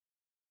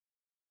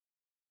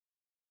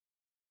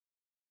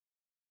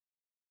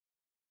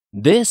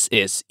This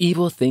is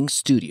Evothings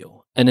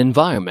Studio, an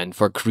environment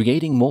for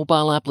creating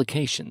mobile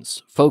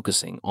applications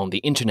focusing on the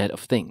Internet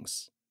of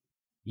Things.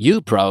 You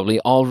probably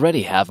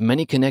already have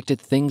many connected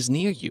things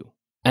near you,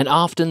 and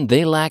often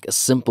they lack a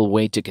simple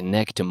way to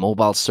connect to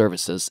mobile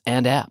services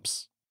and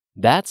apps.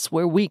 That's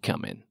where we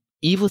come in.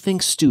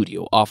 Evothings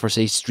Studio offers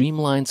a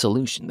streamlined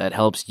solution that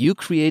helps you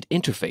create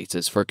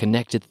interfaces for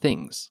connected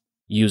things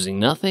using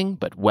nothing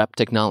but web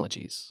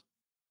technologies.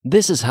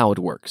 This is how it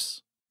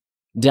works.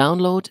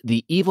 Download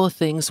the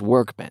Evothings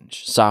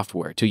Workbench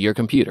software to your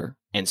computer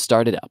and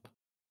start it up.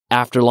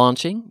 After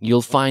launching,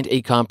 you'll find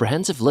a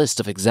comprehensive list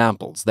of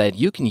examples that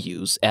you can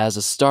use as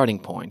a starting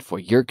point for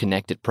your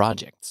connected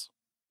projects.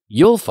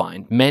 You'll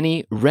find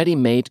many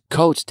ready-made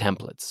code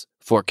templates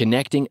for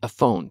connecting a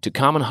phone to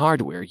common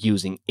hardware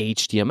using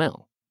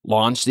HTML.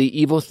 Launch the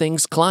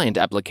Evothings client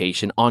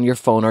application on your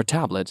phone or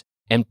tablet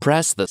and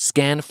press the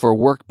Scan for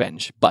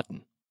Workbench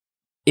button.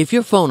 If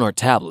your phone or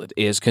tablet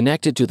is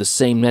connected to the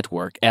same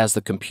network as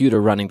the computer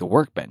running the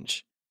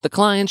workbench, the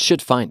client should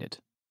find it.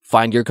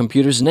 Find your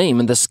computer's name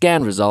in the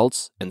scan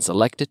results and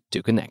select it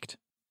to connect.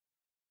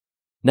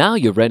 Now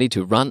you're ready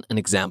to run an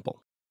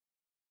example.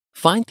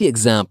 Find the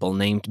example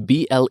named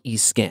BLE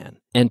Scan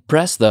and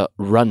press the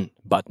Run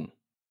button.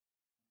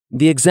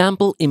 The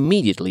example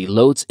immediately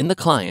loads in the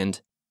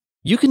client.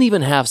 You can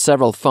even have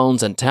several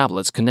phones and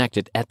tablets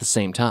connected at the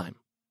same time.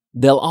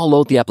 They'll all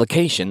load the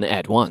application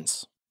at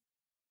once.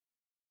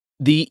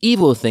 The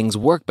Evothings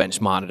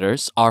Workbench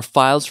monitors are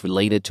files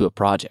related to a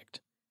project.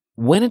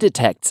 When it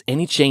detects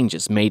any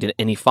changes made in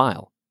any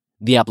file,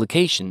 the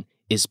application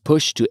is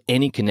pushed to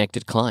any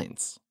connected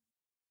clients.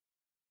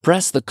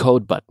 Press the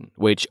Code button,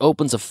 which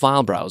opens a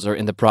file browser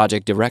in the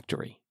project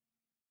directory.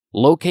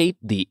 Locate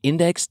the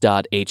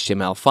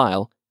index.html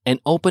file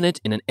and open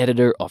it in an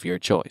editor of your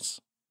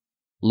choice.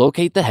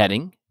 Locate the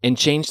heading and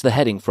change the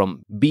heading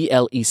from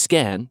BLE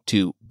Scan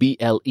to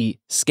BLE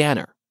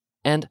Scanner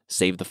and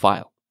save the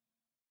file.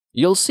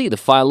 You'll see the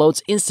file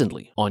loads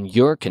instantly on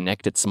your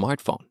connected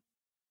smartphone.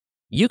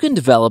 You can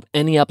develop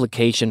any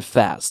application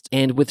fast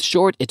and with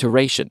short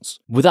iterations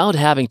without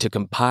having to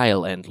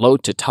compile and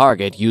load to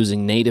target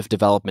using native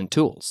development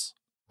tools.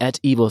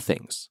 At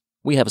Evothings,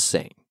 we have a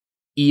saying: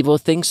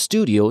 Evothings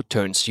Studio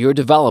turns your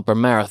developer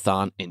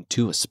marathon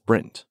into a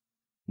sprint.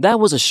 That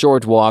was a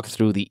short walk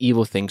through the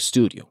Evothings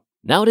Studio.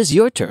 Now it is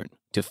your turn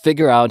to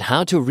figure out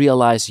how to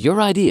realize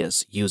your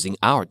ideas using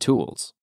our tools.